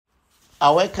I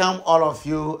welcome all of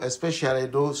you, especially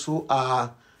those who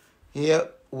are here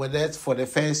with us for the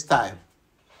first time.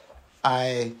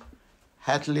 I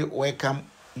heartily welcome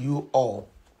you all.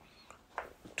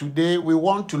 Today we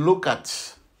want to look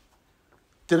at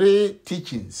three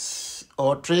teachings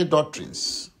or three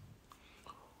doctrines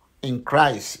in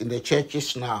Christ in the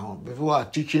churches now. People are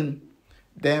teaching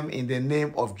them in the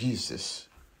name of Jesus.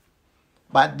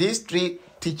 But these three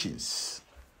teachings,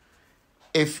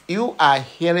 if you are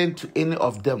hearing to any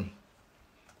of them,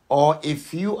 or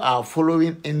if you are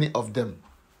following any of them,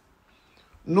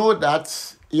 know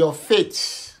that your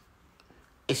faith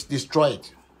is destroyed.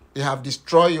 They have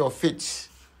destroyed your faith,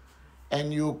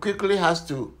 and you quickly have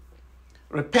to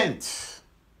repent.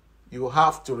 You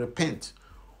have to repent,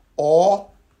 or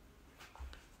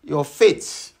your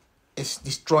faith is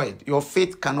destroyed. Your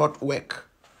faith cannot work.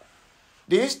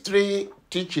 These three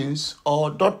teachings or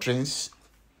doctrines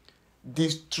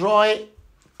destroy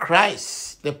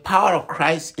Christ, the power of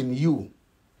Christ in you,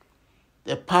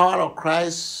 the power of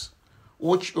Christ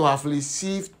which you have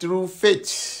received through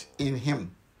faith in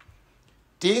him.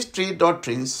 These three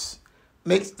doctrines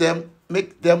make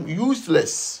them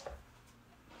useless,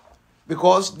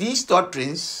 because these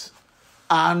doctrines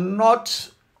are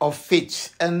not of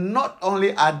faith, and not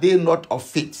only are they not of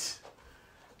faith,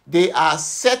 they are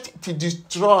set to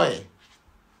destroy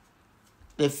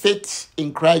the faith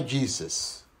in Christ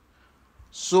Jesus.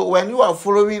 So when you are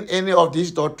following any of these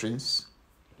doctrines,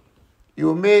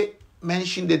 you may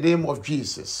mention the name of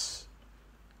Jesus.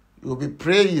 You'll be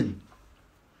praying.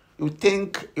 You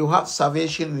think you have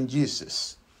salvation in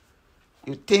Jesus.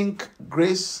 You think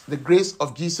the grace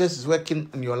of Jesus is working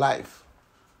in your life.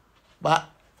 But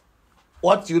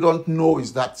what you don't know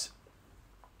is that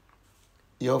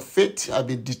your faith has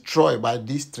been destroyed by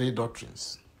these three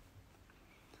doctrines.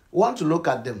 We want to look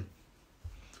at them.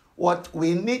 What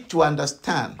we need to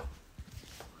understand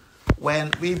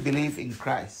when we believe in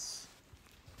Christ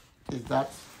is that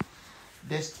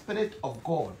the Spirit of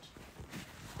God,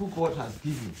 who God has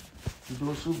given to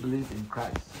those who believe in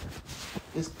Christ,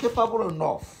 is capable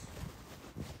enough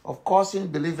of causing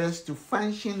believers to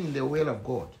function in the will of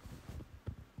God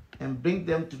and bring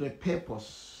them to the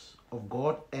purpose of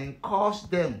God and cause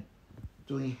them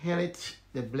to inherit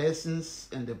the blessings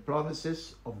and the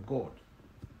promises of God.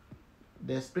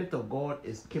 The Spirit of God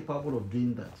is capable of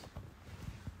doing that.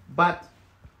 But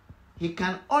he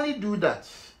can only do that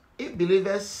if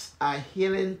believers are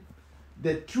hearing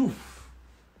the truth,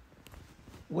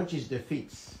 which is the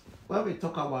faith. When we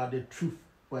talk about the truth,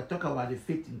 we're talking about the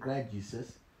faith in Christ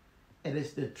Jesus. It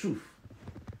is the truth.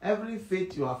 Every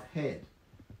faith you have heard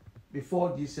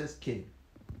before Jesus came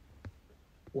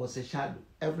was a shadow.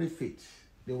 Every faith,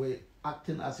 they were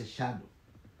acting as a shadow.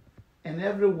 And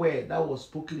every word that was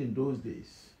spoken in those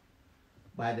days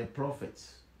by the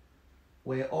prophets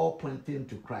were all pointing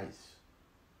to Christ.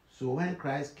 So when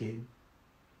Christ came,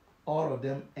 all of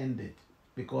them ended,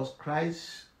 because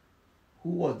Christ, who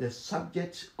was the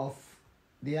subject of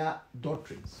their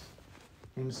doctrines,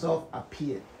 himself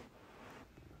appeared.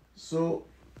 So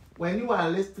when you are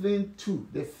listening to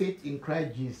the faith in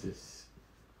Christ Jesus,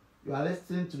 you are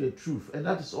listening to the truth, and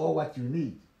that is all what you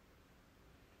need.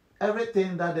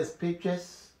 Everything that the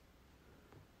scriptures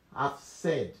have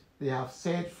said, they have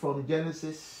said from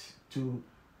Genesis to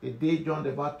the day John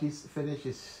the Baptist finished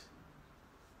his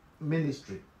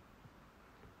ministry.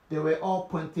 They were all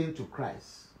pointing to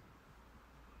Christ.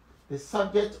 The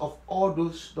subject of all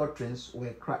those doctrines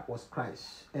was Christ.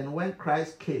 And when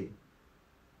Christ came,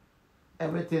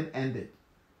 everything ended.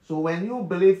 So when you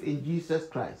believe in Jesus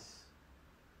Christ,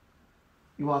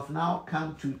 you have now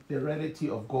come to the reality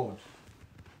of God.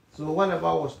 So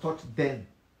whatever was taught then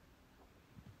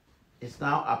is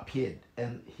now appeared,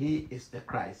 and he is the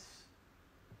Christ.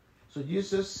 So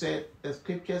Jesus said the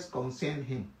scriptures concern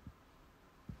him.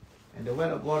 And the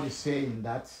word of God is saying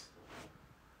that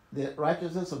the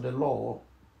righteousness of the law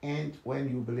ends when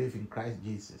you believe in Christ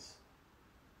Jesus.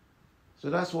 So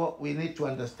that's what we need to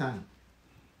understand.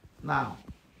 Now,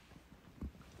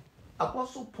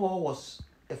 Apostle Paul was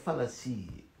a Pharisee,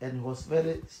 and he was a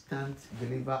very stand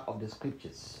believer of the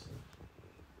scriptures,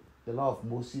 the law of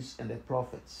Moses and the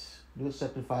prophets, those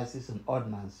sacrifices and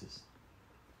ordinances.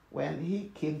 When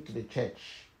he came to the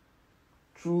church,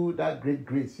 through that great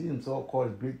grace, he himself called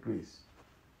it great grace,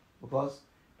 because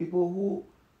people who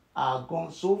are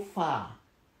gone so far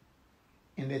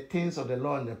in the things of the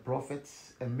law and the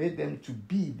prophets and made them to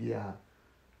be their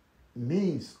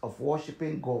means of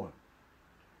worshiping God,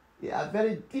 they are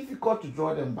very difficult to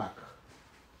draw them back.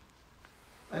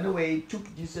 Anyway, it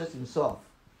took Jesus himself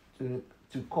to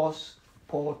cause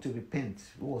Paul to repent,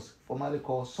 who was formerly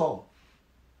called Saul.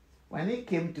 when he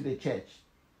came to the church,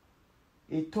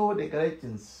 he told the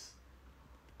Galatians,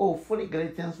 "Oh, fully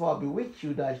Galatians, for I bewitch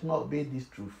you that I should not obey this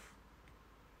truth.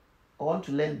 I want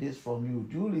to learn this from you.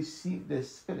 Do you receive the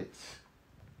Spirit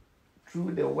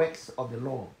through the works of the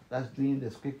law," that's doing the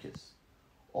scriptures,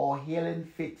 "or hearing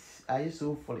faith? Are you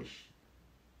so foolish?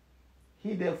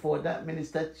 He therefore that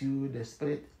ministered to you the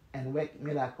Spirit and work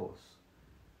miracles,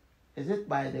 is it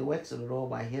by the works of the law,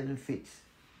 by hearing faith?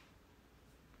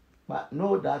 But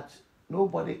know that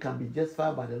nobody can be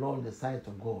justified by the law in the sight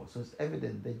of God. So it's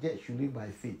evident the judge should live by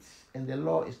faith, and the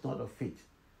law is not of faith.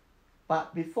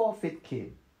 But before faith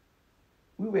came,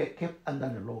 we were kept under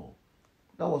the law."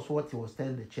 That was what he was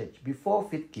telling the church. Before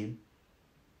faith came,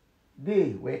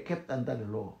 they were kept under the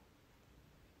law,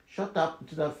 shut up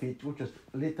to that faith which was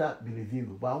later be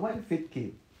revealed. But when faith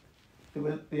came,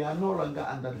 they are no longer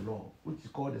under the law, which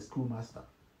is called the schoolmaster.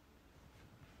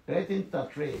 Galatians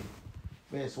 3,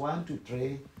 verse 1 to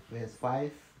 3, verse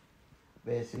 5,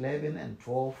 verse 11 and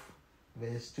 12,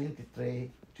 verse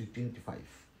 23 to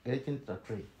 25. Galatians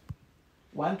 3.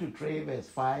 1 to 3, verse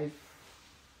 5,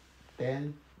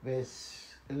 10,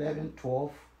 verse 11,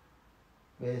 12,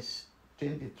 verse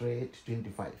 23 to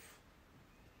 25.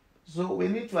 So we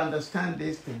need to understand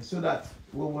these things so that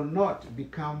we will not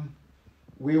become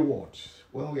wayward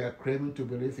when we are craving to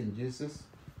believe in Jesus,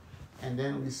 and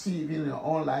then we see in our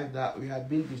own life that we are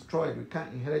being destroyed. We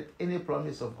can't inherit any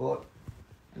promise of God,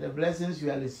 and the blessings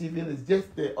we are receiving is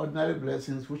just the ordinary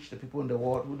blessings which the people in the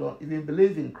world who don't even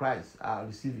believe in Christ are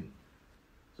receiving.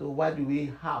 So why do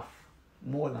we have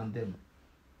more than them?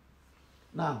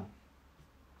 Now,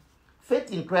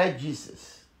 faith in Christ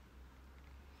Jesus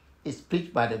is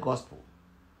preached by the gospel.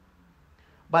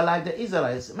 But like the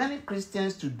Israelites, many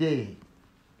Christians today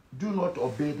do not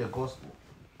obey the gospel,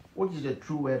 which is the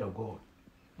true word of God.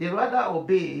 They rather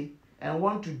obey and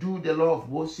want to do the law of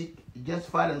Moses,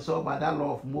 justify themselves by that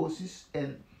law of Moses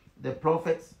and the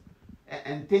prophets,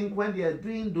 and think when they are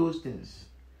doing those things,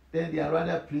 then they are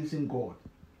rather pleasing God.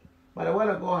 But the word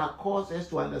of God has caused us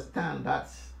to understand that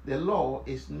the law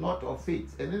is not of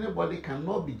faith, and anybody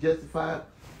cannot be justified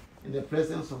in the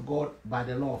presence of God by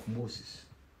the law of Moses.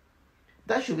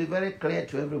 That should be very clear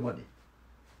to everybody.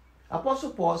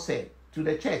 Apostle Paul said to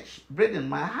the church, "Brethren,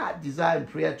 my heart desire and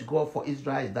prayer to God for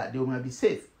Israel is that they may be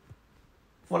saved.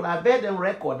 For I bear them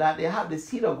record that they have the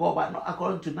seed of God, but not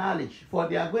according to knowledge. For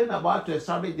they are going about to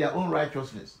establish their own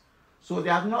righteousness. So they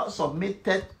have not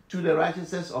submitted to the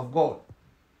righteousness of God."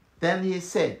 Then he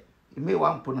said, he made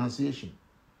one pronunciation.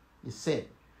 He said,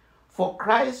 "For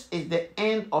Christ is the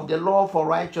end of the law for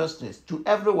righteousness to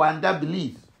everyone that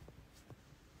believes."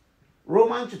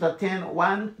 Romans chapter 10,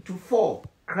 1 to 4.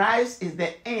 Christ is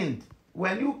the end.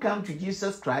 When you come to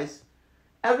Jesus Christ,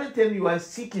 everything you are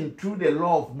seeking through the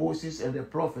law of Moses and the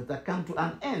prophets that come to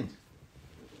an end.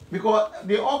 Because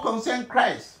they all concern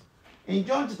Christ. In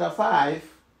John chapter 5,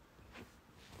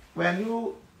 when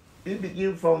you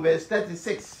begin from verse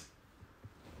 36,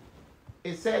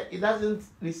 it said it doesn't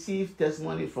receive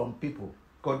testimony from people.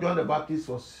 Because John the Baptist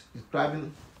was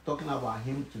talking about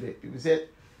him today. People said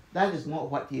that is not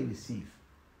what he received.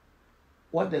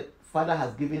 What the Father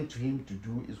has given to him to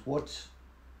do is what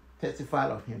testified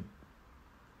of him.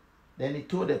 Then he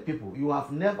told the people, "You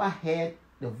have never heard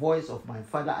the voice of my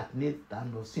Father at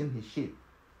Nathan nor seen his sheep.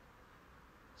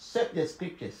 Search the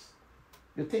scriptures.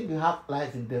 You think you have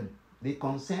life in them. They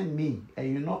concern me,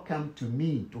 and you not come to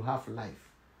me to have life.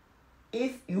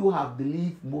 If you have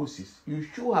believed Moses, you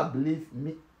should have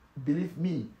believed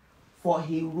me, for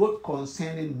he wrote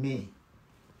concerning me."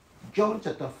 John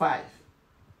chapter 5,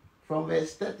 from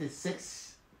verse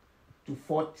 36 to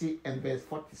 40 and verse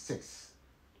 46.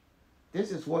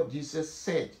 This is what Jesus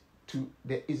said to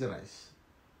the Israelites.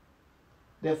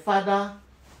 "The Father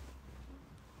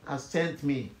has sent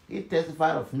me. He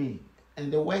testified of me,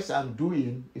 and the works I'm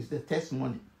doing is the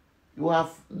testimony. You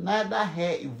have neither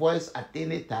heard a voice at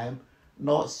any time,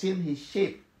 nor seen his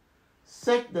shape.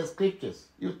 Search the scriptures.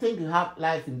 You think you have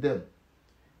life in them.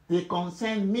 They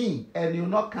concern me, and you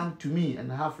not come to me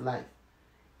and have life.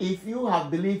 If you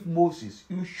have believed Moses,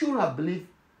 you should have believed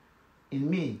in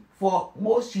me. For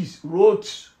Moses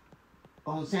wrote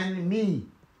concerning me."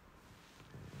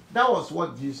 That was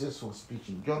what Jesus was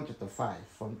speaking. John chapter 5,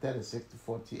 from 36 to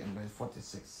 40 and verse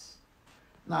 46.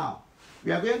 Now,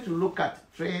 we are going to look at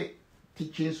 3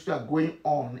 teachings that are going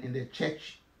on in the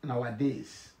church in our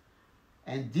days.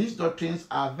 And these doctrines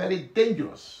are very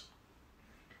dangerous.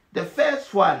 The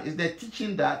first one is the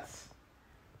teaching that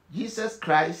Jesus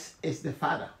Christ is the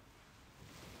Father.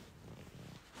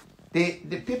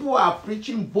 The people are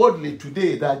preaching boldly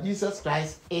today that Jesus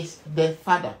Christ is the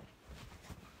Father.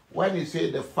 When you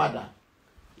say the Father,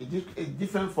 It's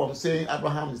different from saying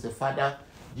Abraham is the father,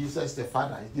 Jesus is the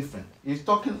father. It's different.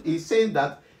 He's saying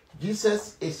that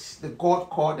Jesus is the God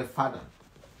called the Father.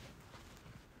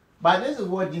 But this is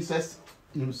what Jesus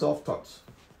himself taught.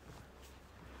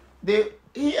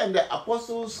 He and the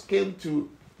apostles came to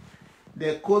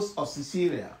the coast of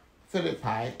Caesarea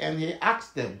Philippi, and he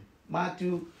asked them,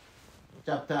 Matthew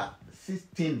chapter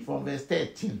 16 from verse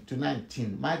 13 to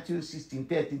 19. Matthew 16,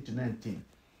 13 to 19.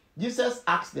 Jesus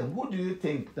asked them, who do you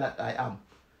think that I am?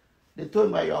 They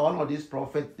told him, you are one of these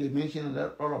prophets. They mentioned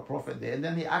a lot of prophets there. And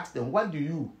then he asked them, what do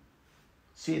you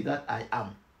say that I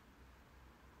am?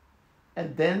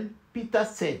 And then Peter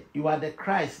said, you are the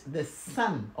Christ, the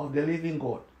Son of the living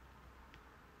God.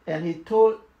 And he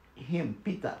told him,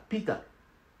 Peter,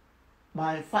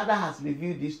 my Father has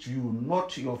revealed this to you,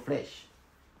 not your flesh.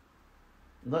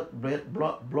 Not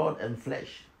blood and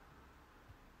flesh.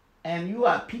 And you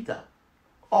are Peter.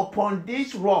 Upon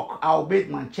this rock I'll build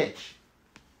my church.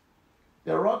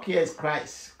 The rock here is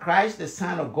Christ. Christ, the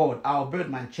Son of God. I'll build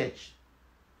my church.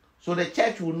 So the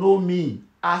church will know me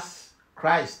as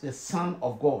Christ, the Son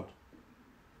of God.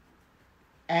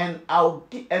 And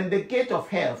the gate of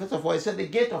hell, first of all, he said the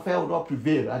gate of hell will not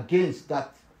prevail against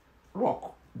that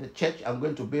rock, the church I'm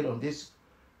going to build on this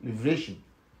liberation.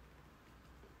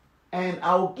 And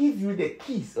I will give you the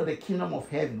keys of the kingdom of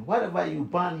heaven. Whatever you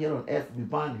bind here on earth, will be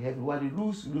bound in heaven. What you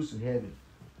lose in heaven.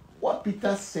 What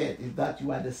Peter said is that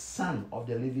you are the Son of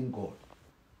the living God.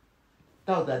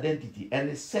 That was the identity. And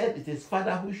he said it is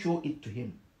Father who showed it to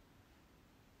him.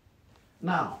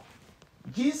 Now,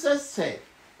 Jesus said,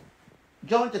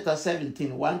 John chapter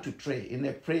 17, 1 to 3, in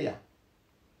a prayer,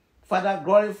 Father,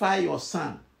 glorify your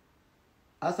Son,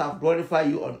 as I've glorified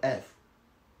you on earth.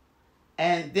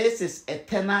 And this is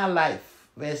eternal life.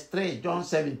 Verse 3, John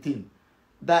 17.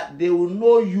 That they will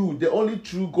know you, the only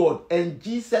true God, and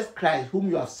Jesus Christ, whom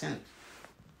you have sent.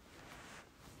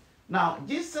 Now,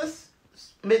 Jesus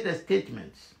made a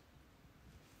statement.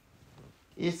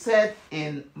 He said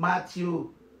in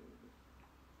Matthew,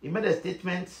 he made a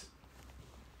statement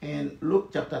in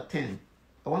Luke chapter 10.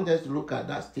 I want us to look at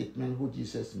that statement who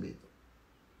Jesus made.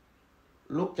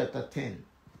 Luke chapter 10,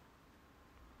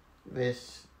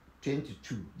 verse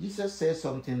 22. Jesus said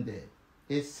something there.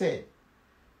 He said,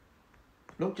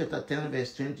 Luke chapter 10,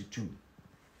 verse 22.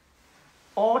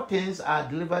 All things are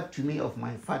delivered to me of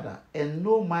my Father, and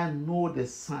no man know the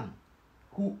Son.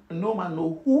 No man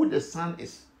know who the Son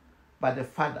is, but the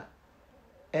Father,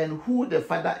 and who the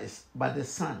Father is, but the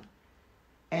Son,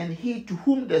 and he to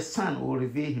whom the Son will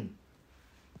reveal him.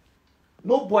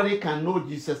 Nobody can know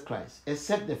Jesus Christ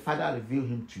except the Father reveal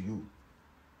him to you.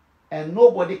 And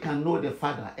nobody can know the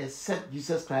Father except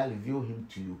Jesus Christ reveal him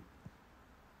to you.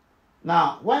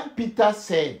 Now, when Peter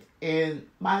said in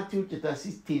Matthew chapter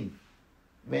 16,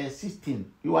 verse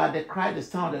 16, you are the Christ, the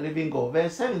Son of the living God.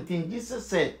 Verse 17, Jesus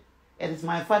said, it is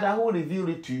my Father who revealed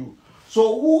it to you.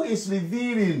 So who is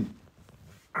revealing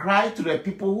Christ to the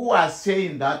people who are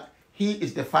saying that he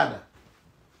is the Father?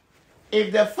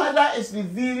 If the Father is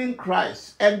revealing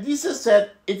Christ, and Jesus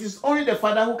said it is only the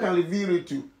Father who can reveal it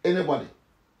to anybody.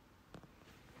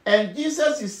 And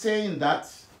Jesus is saying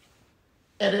that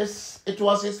it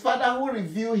was his Father who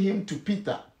revealed him to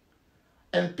Peter.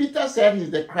 And Peter said he's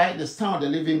the Christ, the Son of the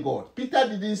living God. Peter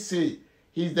didn't say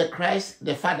he's the Christ,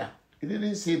 the Father. He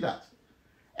didn't say that.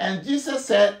 And Jesus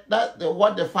said that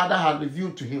what the Father had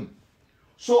revealed to him.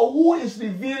 So who is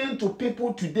revealing to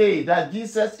people today that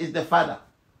Jesus is the Father?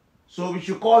 So we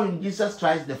should call him Jesus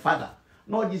Christ the Father,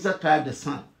 not Jesus Christ the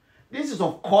Son. This is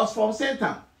of course from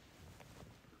Satan.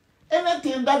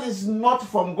 Anything that is not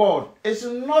from God is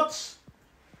not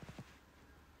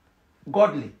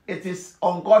godly. It is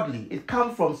ungodly. It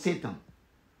comes from Satan.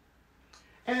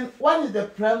 And what is the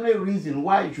primary reason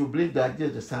why you should believe that Jesus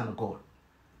is the Son of God?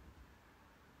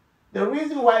 The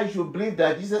reason why you should believe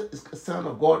that Jesus is the Son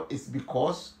of God is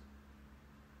because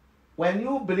when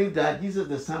you believe that Jesus is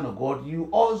the Son of God, you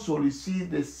also receive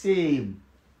the same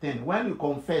thing. When you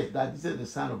confess that Jesus is the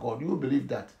Son of God, you believe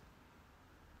that.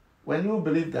 When you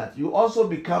believe that, you also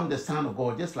become the Son of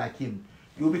God, just like him.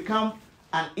 You become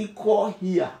an equal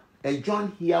here, a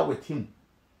joint here with him.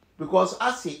 Because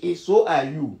as he is, so are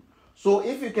you. So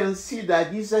if you can see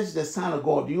that Jesus is the Son of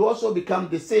God, you also become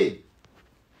the same.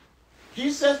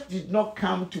 Jesus did not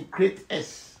come to create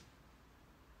us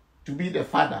to be the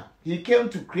Father. He came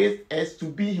to create us to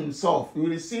be himself. You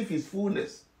receive his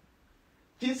fullness.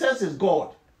 Jesus is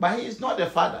God, but he is not the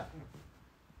Father.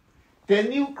 The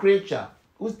new creature,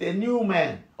 who's the new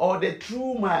man or the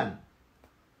true man,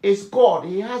 is God.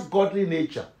 He has godly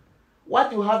nature.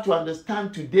 What you have to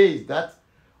understand today is that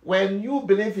when you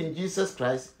believe in Jesus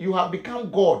Christ, you have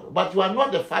become God, but you are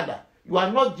not the Father. You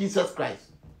are not Jesus Christ.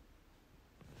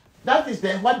 That is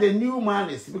what the new man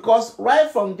is. Because right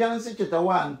from Genesis chapter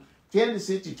 1,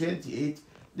 26 to 28,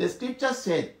 the scripture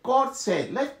said, God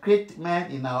said, let's create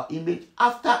man in our image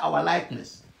after our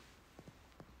likeness.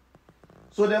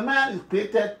 So the man is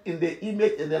created in the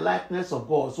image and the likeness of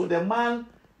God. So the man,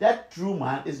 that true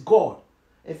man, is God.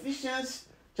 Ephesians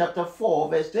chapter 4,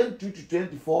 verse 22 to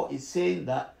 24 is saying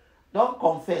that don't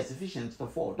confess, Ephesians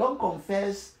chapter 4, don't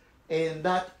confess in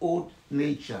that old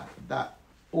nature, that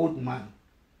old man.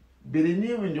 Be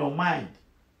renewed in your mind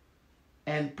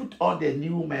and put on the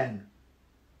new man,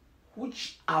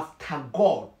 which after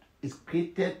God is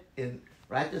created in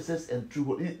righteousness and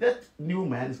truth. That new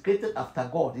man is created after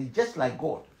God. He's just like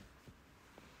God.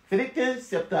 Philippians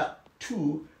chapter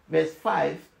 2, verse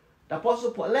 5, the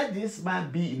Apostle Paul, let this man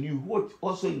be in you, who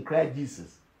also in Christ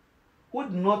Jesus, who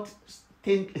do not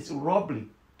think it's robbery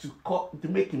to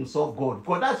make himself God.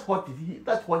 Because that's what he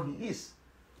is.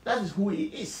 That is who he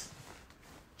is.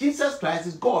 Jesus Christ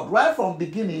is God. Right from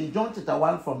beginning, in John chapter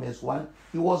 1 from verse 1,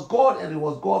 he was God and he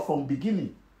was God from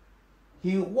beginning.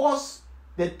 He was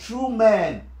the true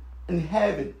man in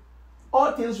heaven.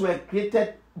 All things were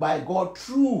created by God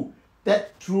through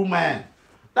that true man.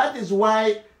 That is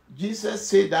why Jesus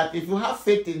said that if you have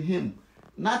faith in him,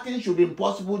 nothing should be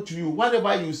impossible to you.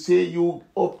 Whatever you say, you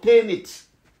obtain it.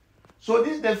 So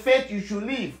this is the faith you should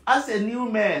live. As a new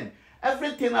man,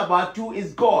 everything about you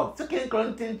is God. 2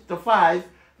 Corinthians 5,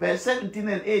 verse 17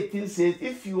 and 18 says,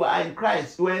 if you are in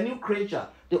Christ, you are a new creature.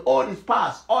 The old is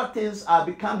past. All things are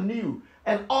become new.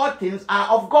 And all things are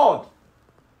of God.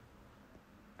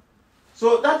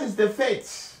 So that is the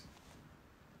faith.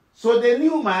 So the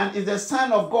new man is the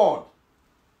son of God.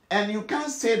 And you can't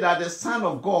say that the son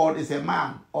of God is a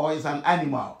man or is an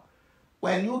animal.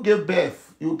 When you give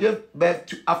birth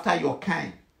to after your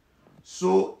kind.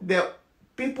 So the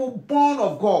people born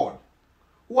of God,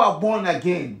 who are born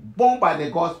again, born by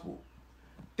the gospel,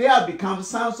 they have become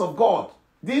sons of God.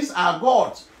 These are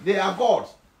gods. They are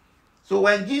gods. So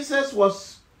when Jesus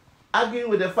was arguing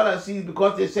with the Pharisees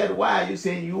because they said, why are you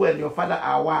saying you and your father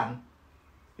are one?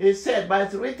 He said, but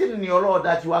it's written in your law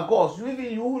that you are gods. Even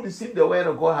you who receive the word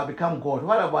of God have become God.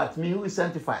 What about me who is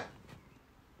sanctified?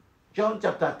 John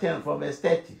chapter 10 from verse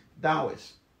 30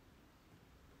 downwards.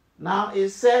 Now it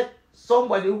said,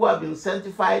 somebody who has been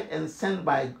sanctified and sent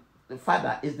by the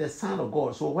Father is the Son of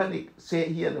God. So when they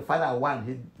say he and the Father are one,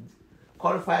 he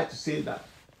qualified to say that.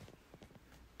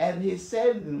 And he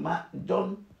said in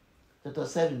John chapter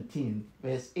 17,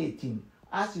 verse 18,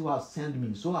 as you have sent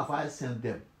me, so have I sent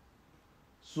them.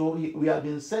 So we have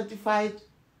been sanctified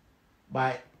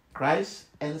by Christ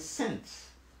and sent.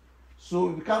 So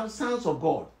we become sons of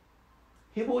God.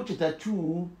 Hebrews chapter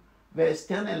 2, verse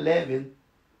 10 and 11,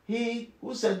 he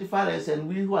who sanctified us and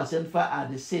we who are sanctified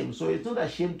are the same. So it's not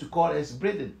ashamed to call us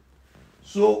brethren.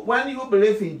 So when you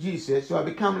believe in Jesus, you have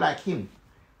become like him.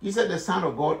 He said the Son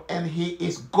of God, and he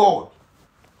is God.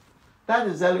 That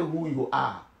is exactly who you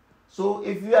are. So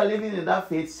if you are living in that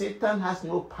faith, Satan has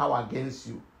no power against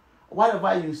you.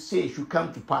 Whatever you say should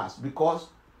come to pass because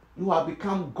you have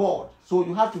become God. So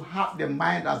you have to have the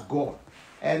mind as God.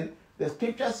 And the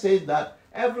scripture says that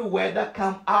every word that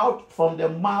comes out from the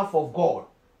mouth of God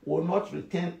will not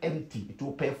return empty. It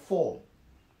will perform.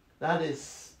 That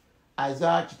is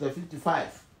Isaiah chapter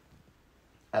 55.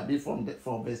 A bit from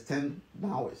verse 10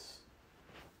 downwards.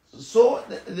 So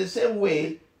the same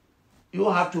way, you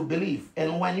have to believe.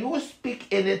 And when you speak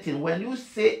anything, when you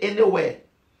say any word,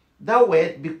 that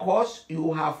word, because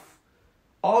you have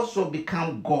also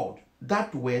become God,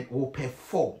 that word will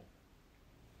perform.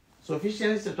 So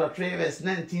Ephesians chapter 3, verse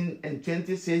 19 and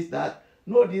 20 says that,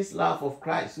 know this love of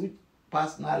Christ, which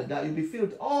past knowledge, that you'll be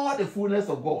filled with all the fullness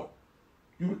of God.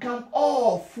 You become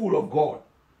all full of God.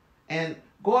 And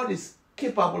God is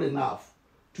capable enough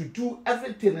to do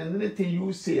everything and anything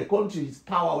you say according to his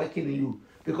power working in you.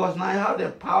 Because now you have the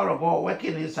power of God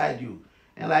working inside you.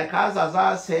 And like as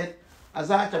Isaiah said,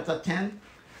 Isaiah chapter 10,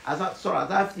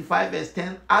 Isaiah 55 verse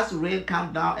 10, as rain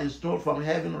come down and snow from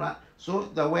heaven, so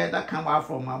the word that come out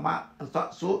from my mouth,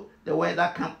 so the word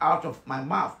that come out of my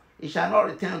mouth, it shall not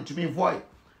return to me void,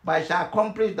 but it shall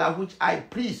accomplish that which I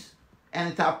please,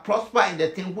 and it shall prosper in the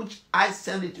thing which I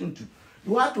send it into.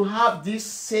 You have to have this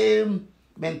same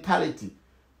mentality,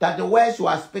 that the words you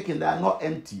are speaking, they are not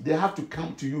empty. They have to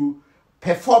come to you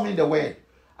performing the word.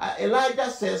 Elijah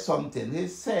said something. He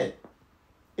said,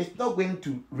 it's not going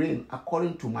to rain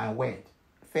according to my word.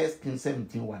 1 Kings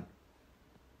 17:1.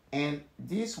 And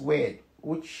this word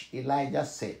which Elijah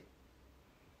said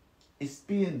is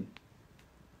being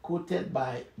quoted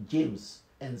by James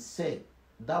and said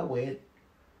that word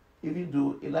Even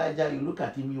though Elijah, you look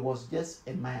at him, he was just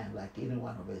a man like any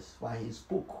one of us, while he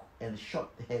spoke and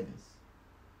shook the heavens.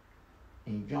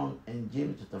 In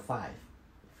James chapter 5,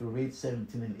 if you read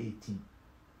 17 and 18.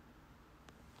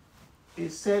 He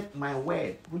said, my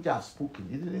word, which I have spoken.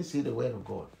 He didn't say the word of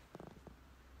God.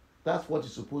 That's what you're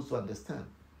supposed to understand.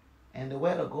 And the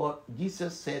word of God,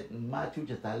 Jesus said in Matthew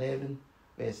chapter 11,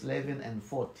 verse 11 and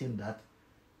 14, that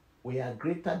we are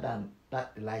greater than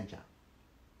that Elijah.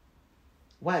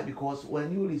 Why? Because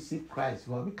when you receive Christ,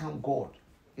 you have become God.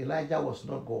 Elijah was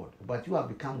not God, but you have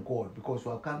become God because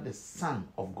you have become the Son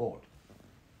of God.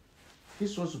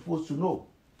 This was supposed to know.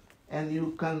 And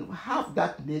you can have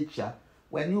that nature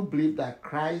when you believe that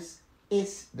Christ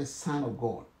is the Son of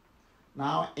God.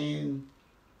 Now in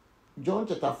John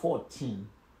chapter 14,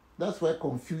 that's where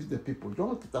confused the people.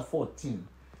 John chapter 14,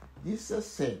 Jesus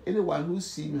said, anyone who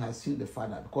sees me has seen the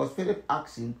Father. Because Philip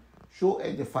asked him, show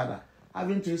us the Father.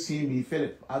 Haven't you seen me,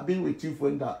 Philip? I've been with you for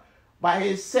that. But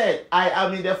he said, I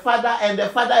am in the Father and the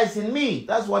Father is in me.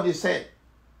 That's what he said.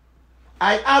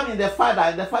 I am in the Father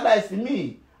and the Father is in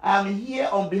me. I am here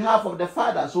on behalf of the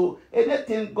Father. So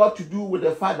anything got to do with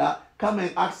the Father, come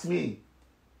and ask me.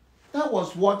 That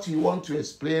was what he wanted to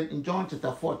explain in John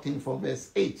chapter 14 from verse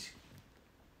 8.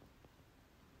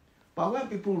 But when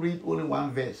people read only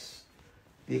one verse,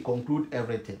 they conclude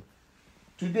everything.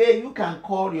 Today you can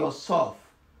call yourself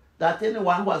that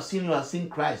anyone who has seen you has seen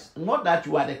Christ. Not that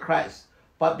you are the Christ,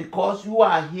 but because you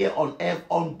are here on earth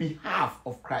on behalf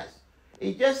of Christ.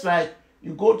 It's just like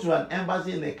you go to an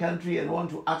embassy in a country and want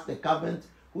to ask the government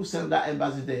who sent that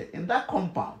embassy there. In that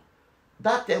compound,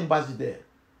 that embassy there,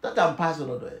 that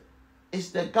ambassador there,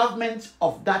 is the government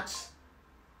of that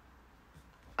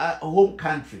home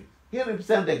country. He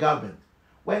represents the government.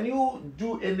 When you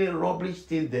do any rubbish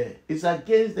thing there, it's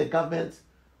against the government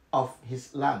of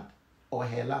his land or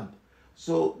her land.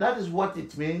 So that is what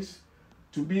it means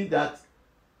to be that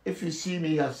if you see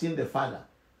me, you have seen the Father.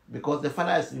 Because the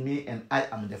Father is in me and I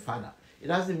am the Father. It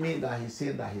doesn't mean that he's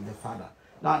saying that he's the Father.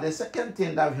 Now, the second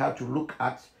thing that we have to look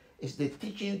at is the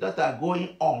teachings that are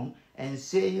going on and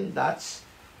saying that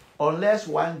unless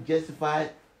one justifies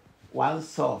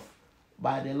oneself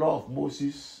by the law of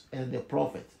Moses and the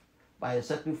prophet, by a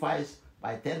sacrifice,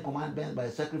 by 10 commandments, by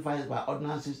a sacrifice, by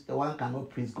ordinances, the one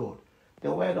cannot please God.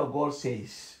 The word of God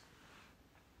says,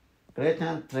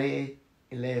 Galatians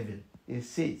 3:11, it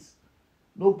says,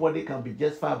 nobody can be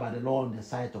justified by the law in the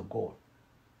sight of God.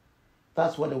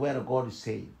 That's what the word of God is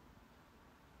saying.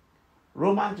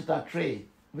 Romans chapter 3,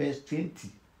 verse 20.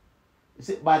 It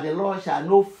says, by the law shall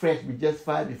no flesh be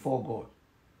justified before God.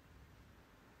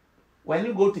 When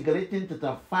you go to Galatians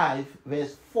chapter 5,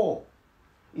 verse 4,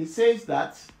 it says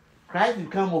that Christ will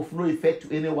come of no effect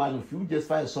to anyone if you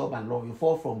justify yourself by law. You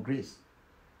fall from grace.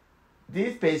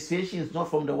 This persuasion is not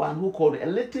from the one who called a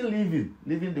little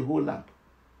leaven the whole lump.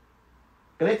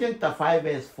 Galatians chapter 5,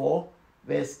 verse 4,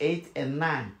 verse 8 and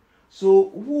 9. So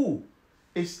who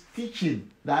is teaching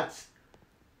that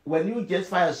when you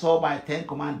justify yourself by 10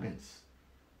 commandments,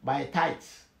 by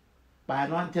tithes, by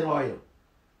anointing oil,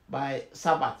 by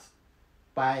Sabbath,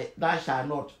 by thou shalt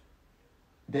not,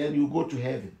 then you go to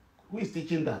heaven? Who is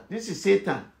teaching that? This is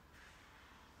Satan.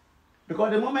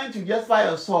 Because the moment you justify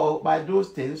yourself by those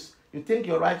things, you think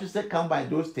your righteousness comes by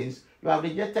those things, you have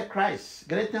rejected Christ.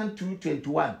 Galatians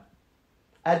 2:21.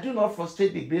 I do not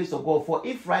frustrate the grace of God, for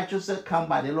if righteousness come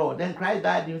by the law, then Christ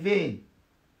died in vain.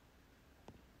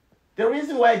 The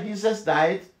reason why Jesus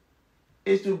died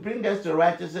is to bring us to the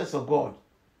righteousness of God.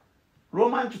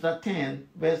 Romans chapter 10,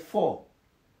 verse 4.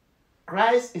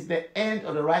 Christ is the end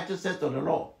of the righteousness of the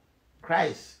law.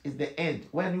 Christ is the end.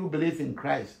 When you believe in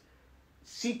Christ,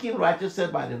 seeking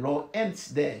righteousness by the law ends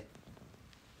there.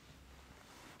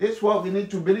 This is what we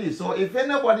need to believe. So if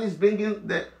anybody is bringing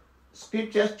the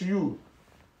scriptures to you,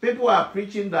 people are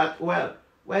preaching that, well,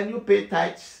 when you pay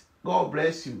tithes, God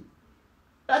bless you.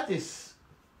 That is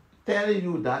telling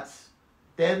you that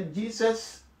then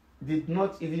Jesus did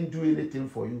not even do anything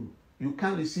for you. You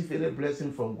can't receive any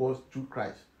blessing from God through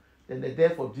Christ. Then the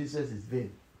death of Jesus is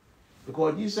vain.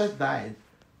 Because Jesus died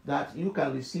that you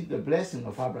can receive the blessing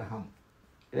of Abraham.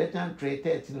 Galatians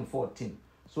 3:13 and 14.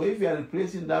 So if you are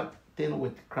replacing that thing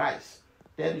with Christ,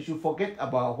 then you should forget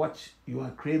about what you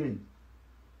are claiming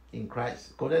in Christ.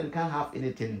 Because then you can't have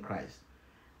anything in Christ.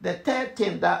 The third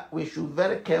thing that we should be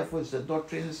very careful is the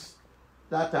doctrines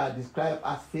that are described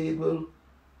as fable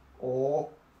or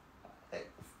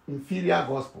inferior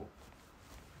gospel.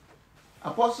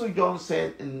 Apostle John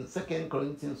said in 2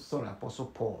 Corinthians,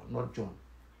 Apostle Paul, not John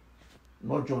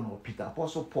or Peter,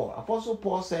 Apostle Paul. Apostle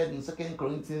Paul said in 2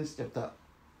 Corinthians chapter,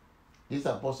 these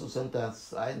apostles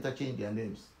sometimes I interchange their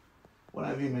names. When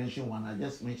I even mention one, I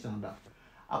just mentioned that.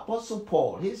 Apostle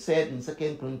Paul, he said in 2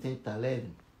 Corinthians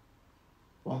 11,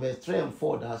 from verse 3 and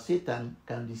 4, that Satan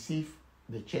can deceive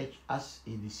the church as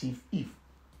he deceived Eve.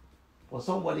 For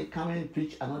somebody come and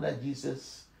preach another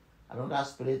Jesus, another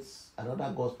spirits,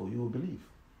 another gospel, you will believe.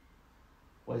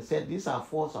 Well, he said these are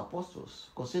false apostles,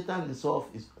 because Satan himself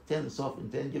turns himself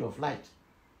into the angel of light.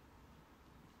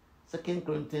 2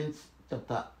 Corinthians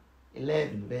chapter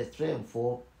 11, verse 3 and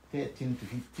 4, 13 to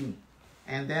 15.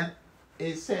 And then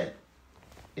it said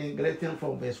in Galatians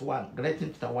from verse 1,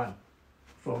 Galatians chapter 1,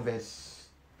 from verse,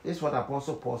 this is what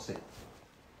Apostle Paul said.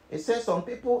 It says some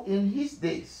people in his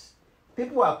days,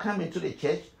 people are coming to the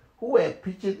church who were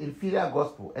preaching inferior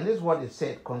gospel. And this is what it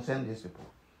said concerning these people.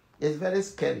 It's very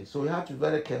scary, so you have to be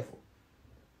very careful.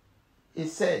 It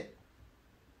said,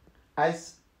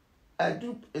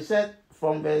 it said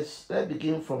from verse, let's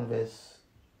begin from verse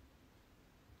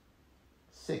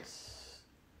 6,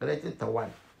 Galatians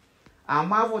 1. I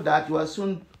marvel that you are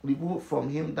soon removed from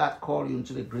him that called you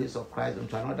into the grace of Christ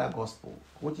into another gospel,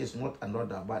 which is not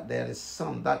another, but there is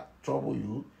some that trouble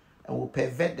you and will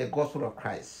pervert the gospel of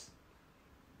Christ.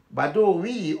 But though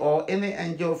we or any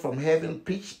angel from heaven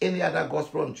preach any other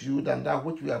gospel unto you than that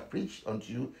which we have preached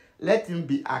unto you, let him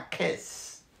be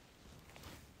accursed.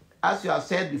 As you have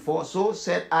said before, so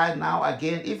said I now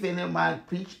again, if any man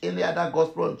preach any other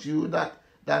gospel unto you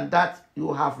than that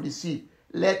you have received,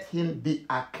 let him be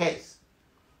accursed.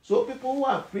 So people who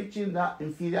are preaching that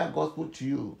inferior gospel to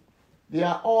you, they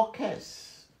are all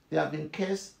cursed. They have been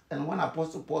cursed, and when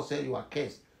Apostle Paul said you are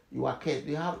cursed, you are cursed.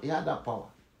 He had that power.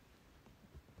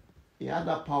 He had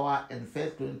that power in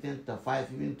 1 Corinthians 5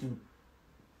 even to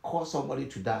cause somebody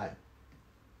to die.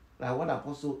 Like what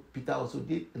Apostle Peter also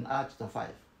did in Acts 5.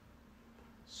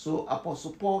 So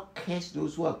Apostle Paul cursed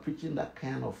those who are preaching that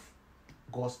kind of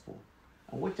gospel.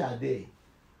 And which are they?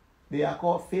 They are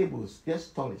called fables, just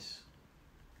stories.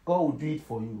 God will do it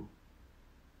for you.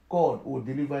 God will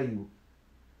deliver you.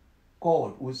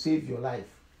 God will save your life.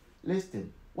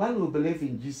 Listen, when you believe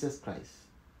in Jesus Christ,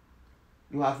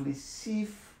 you have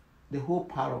received the whole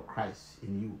power of Christ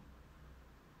in you.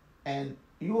 And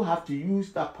you have to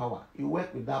use that power. You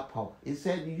work with that power. He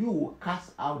said you will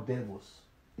cast out devils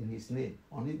in his name,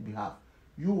 on his behalf.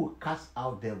 You will cast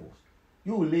out devils.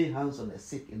 You will lay hands on the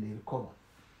sick and they recover.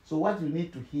 So what you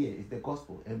need to hear is the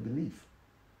gospel and believe.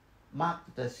 Mark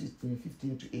 16,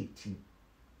 15 to 18.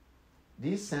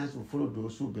 These signs will follow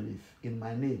those who believe in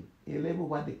my name. He label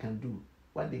what they can do,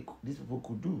 what these people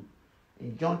could do.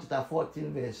 In John chapter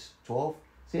 14, verse 12,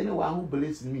 say anyone who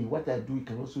believes in me, what I do, he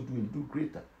can also do and do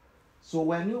greater. So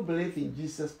when you believe in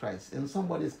Jesus Christ and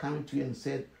somebody is coming to you and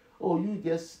said, oh, you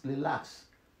just relax,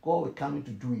 God will come in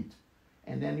to do it.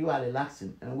 And then you are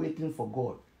relaxing and waiting for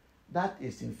God. That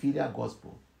is inferior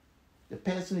gospel. The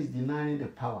person is denying the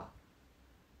power.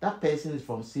 That person is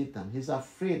from Satan. He's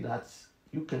afraid that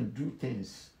you can do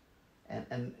things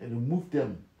and remove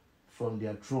them from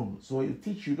their throne. So you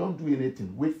teach you don't do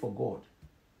anything. Wait for God.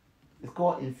 It's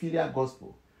called inferior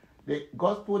gospel. The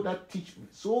gospel that teaches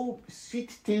so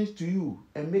sweet things to you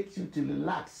and makes you to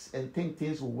relax and think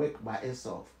things will work by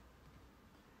itself.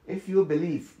 If you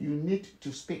believe, you need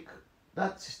to speak.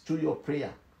 That's through your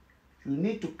prayer. You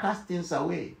need to cast things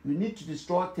away. You need to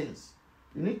destroy things.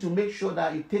 You need to make sure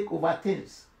that you take over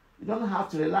things. You don't have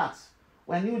to relax.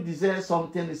 When you desire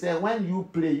something, he said, when you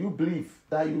pray, you believe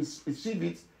that you receive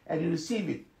it and you receive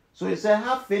it. So he said,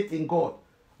 have faith in God.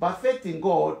 But faith in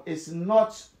God is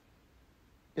not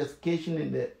justification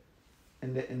in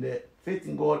the faith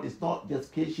in God is not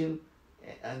justification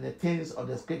and the things of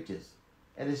the scriptures.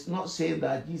 And it's not saying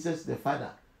that Jesus is the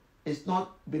Father. It's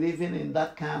not believing in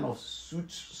that kind of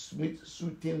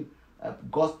soothing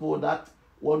gospel that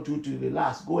want you to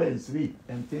relax, go and sleep,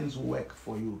 and things will work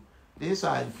for you. These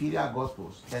are inferior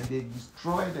gospels, and they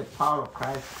destroy the power of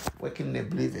Christ working in the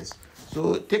believers.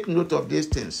 So take note of these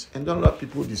things, and don't let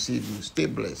people deceive you. Stay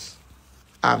blessed.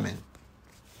 Amen.